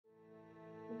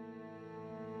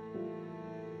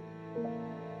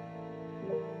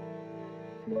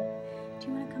Do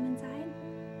you want to come inside?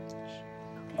 Sure.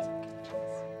 Okay.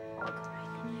 I'll go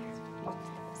right in here.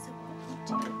 So what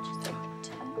we'll do, just talk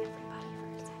to everybody for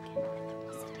a second, and then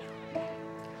we'll sit down, okay?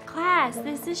 Class,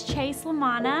 this is Chase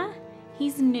LaManna.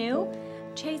 He's new.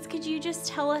 Chase, could you just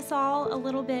tell us all a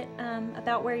little bit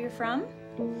about where you're from?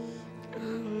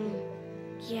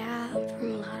 Yeah, I'm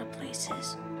from a lot of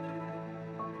places.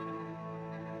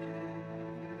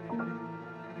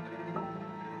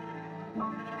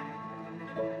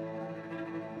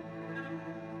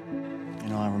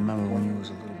 You know, I remember when you was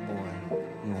a little boy.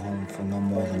 You were home for no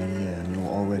more than a year, and you were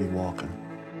already walking.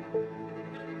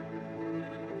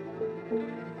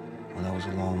 Well, that was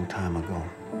a long time ago.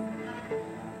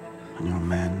 And you're a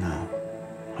man now.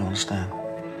 You understand?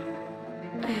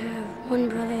 I have one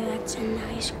brother that's in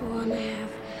high school, and I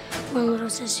have one little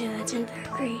sister that's in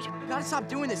 3rd grade. You gotta stop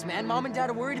doing this, man. Mom and Dad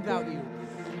are worried about you.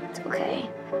 It's okay.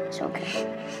 It's okay.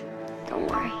 Don't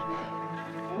worry.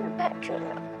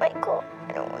 Michael,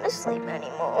 I don't want to sleep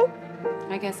anymore.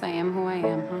 I guess I am who I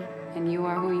am, huh? And you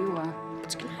are who you are.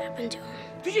 What's gonna happen to him?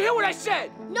 Did you hear what I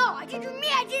said? No, I did it for me.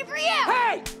 I did it for you.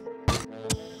 Hey!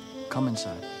 Come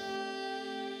inside.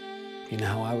 You know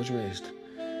how I was raised?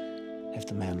 If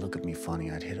the man looked at me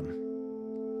funny, I'd hit him.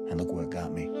 And look where it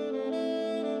got me.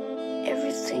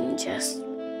 Everything just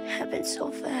happened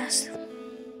so fast.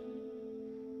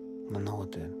 I know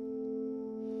it did.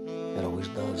 It always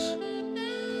does.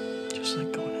 Just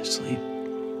like going to sleep.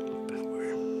 But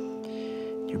where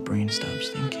your brain stops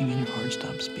thinking and your heart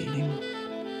stops beating.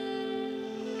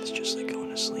 It's just like going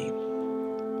to sleep.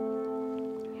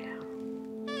 Yeah.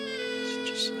 It's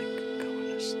just like going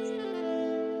to sleep.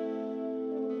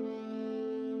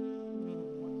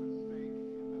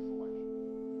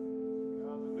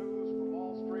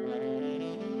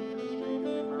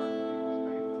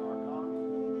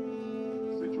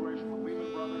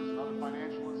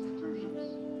 Financial institutions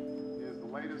is the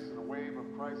latest in a wave of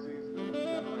crises that has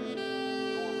generated